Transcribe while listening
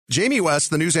Jamie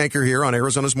West, the news anchor here on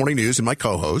Arizona's Morning News, and my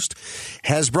co-host,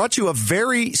 has brought you a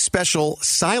very special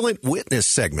Silent Witness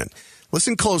segment.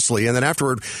 Listen closely, and then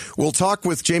afterward, we'll talk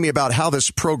with Jamie about how this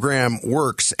program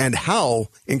works and how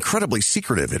incredibly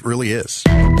secretive it really is.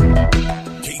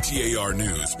 KTAR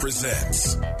News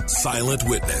presents Silent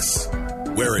Witness,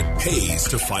 where it pays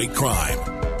to fight crime.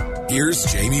 Here's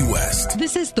Jamie West.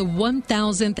 This is the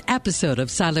 1000th episode of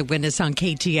Silent Witness on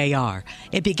KTAR.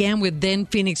 It began with then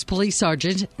Phoenix Police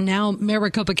Sergeant, now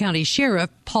Maricopa County Sheriff,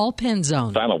 Paul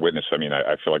Penzone. Silent Witness,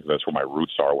 I feel like that's where my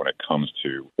roots are when it comes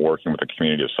to working with the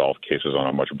community to solve cases on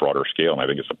a much broader scale. And I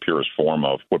think it's the purest form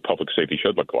of what public safety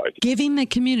should look like. Giving the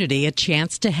community a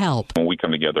chance to help. When we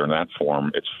come together in that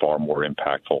form, it's far more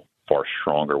impactful, far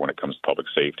stronger when it comes to public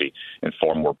safety, and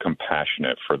far more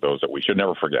compassionate for those that we should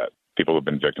never forget. People who have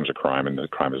been victims of crime and the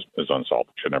crime is unsolved.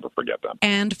 We should never forget them.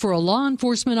 And for a law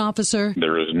enforcement officer,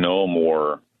 there is no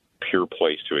more pure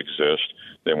place to exist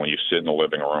than when you sit in the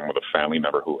living room with a family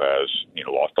member who has,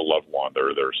 lost a loved one,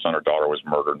 their son or daughter was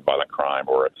murdered in violent crime,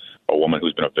 or a woman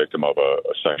who's been a victim of a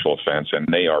sexual offense, and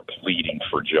they are pleading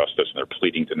for justice, and they're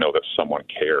pleading to know that someone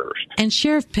cares. And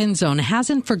Sheriff Penzone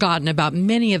hasn't forgotten about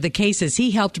many of the cases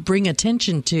he helped bring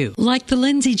attention to, like the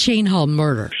Lindsay Chainhall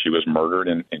murder. She was murdered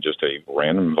in just a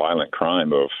random violent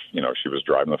crime of, she was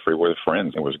driving the freeway with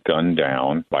friends and was gunned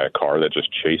down by a car that just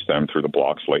chased them through the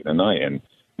blocks late in the night. And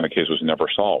the case was never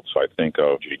solved. So I think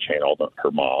of Judy Chainhall,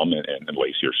 her mom, and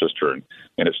Lacey, her sister, and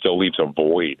it still leaves a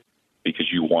void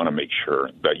because you want to make sure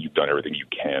that you've done everything you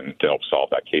can to help solve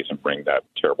that case and bring that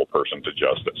terrible person to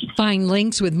justice. Find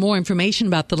links with more information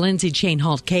about the Lindsay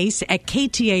Chainhall case at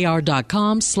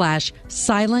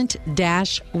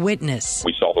ktar.com/silent-witness.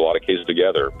 We solved a lot of cases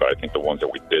together, but I think the ones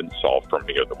that we didn't solve for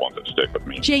me are the ones that stick with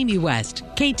me. Jamie West,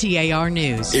 KTAR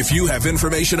News. If you have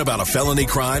information about a felony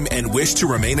crime and wish to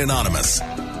remain anonymous,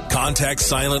 contact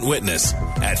Silent Witness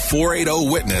at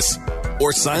 480-WITNESS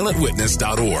or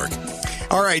silentwitness.org.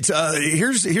 All right,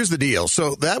 here's the deal.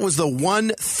 So that was the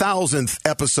 1000th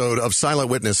episode of Silent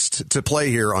Witness to play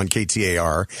here on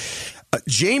KTAR.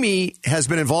 Jamie has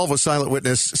been involved with Silent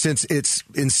Witness since its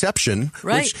inception,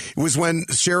 right, which was when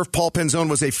Sheriff Paul Penzone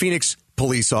was a Phoenix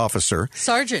police officer.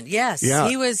 Sergeant, yes. Yeah.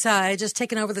 He was just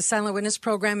taken over the Silent Witness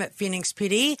program at Phoenix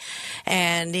PD,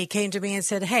 and he came to me and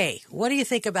said, hey, what do you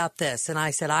think about this? And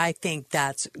I said, I think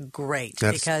that's great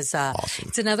because awesome.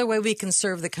 It's another way we can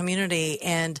serve the community.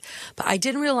 But I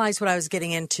didn't realize what I was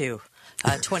getting into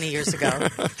 20 years ago.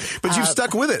 But you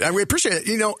stuck with it. We appreciate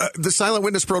it. The Silent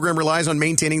Witness program relies on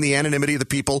maintaining the anonymity of the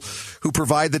people who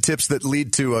provide the tips that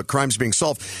lead to crimes being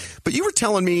solved. But you were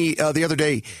telling me the other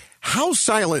day how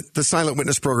silent the Silent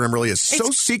Witness program really is. So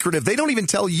secretive. They don't even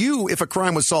tell you if a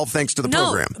crime was solved thanks to the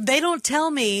program. They don't tell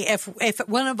me if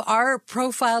one of our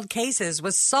profiled cases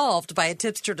was solved by a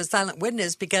tipster to Silent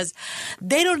Witness because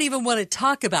they don't even want to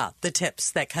talk about the tips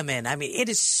that come in. I mean, it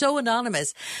is so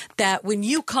anonymous that when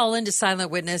you call into Silent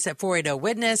Witness at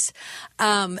 480-WITNESS,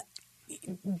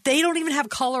 they don't even have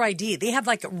caller ID. They have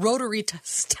like rotary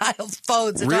style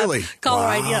phones. Really?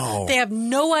 Caller Wow. ID. They have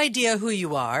no idea who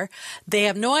you are. They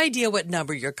have no idea what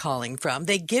number you're calling from.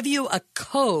 They give you a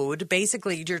code.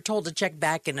 Basically, you're told to check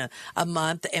back in a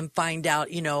month and find out,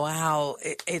 how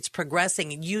it's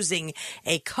progressing using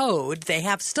a code. They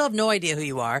still have no idea who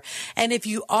you are. And if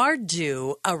you are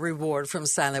due a reward from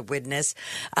Silent Witness,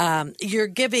 you're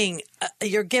given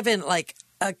like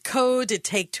a code to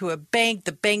take to a bank.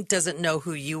 The bank doesn't know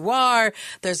who you are.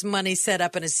 There's money set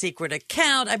up in a secret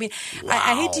account. I mean, wow.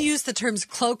 I hate to use the terms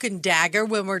cloak and dagger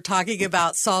when we're talking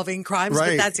about solving crimes,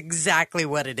 right, but that's exactly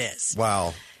what it is.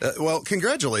 Wow. Well,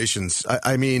 congratulations.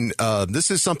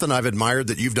 This is something I've admired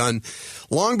that you've done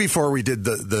long before we did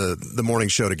the morning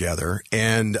show together,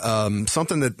 and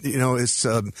something that, has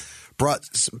brought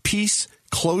some peace,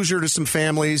 closure to some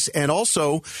families, and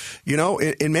also,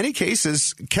 in many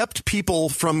cases, kept people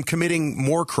from committing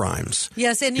more crimes.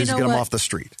 Yes, and get them off the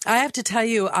street. I have to tell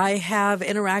you, I have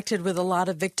interacted with a lot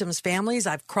of victims' families.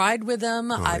 I've cried with them.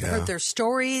 I've heard their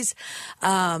stories,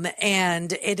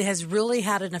 and it has really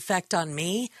had an effect on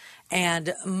me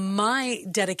and my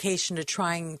dedication to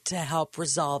trying to help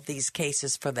resolve these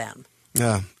cases for them.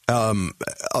 Yeah.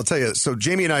 I'll tell you, so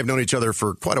Jamie and I have known each other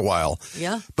for quite a while.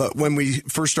 Yeah. But when we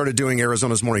first started doing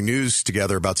Arizona's Morning News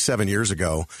together about 7 years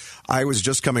ago, I was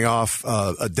just coming off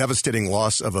a devastating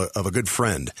loss of a good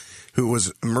friend who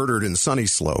was murdered in Sunny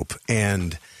Slope.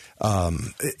 And,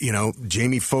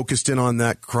 Jamie focused in on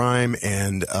that crime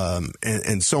and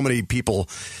so many people,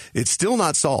 it's still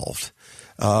not solved.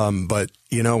 But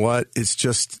you know what? It's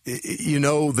just,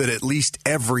 that at least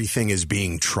everything is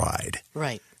being tried.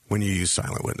 Right. When you use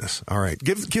Silent Witness. All right.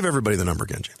 Give everybody the number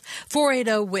again, Jim.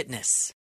 480-WITNESS.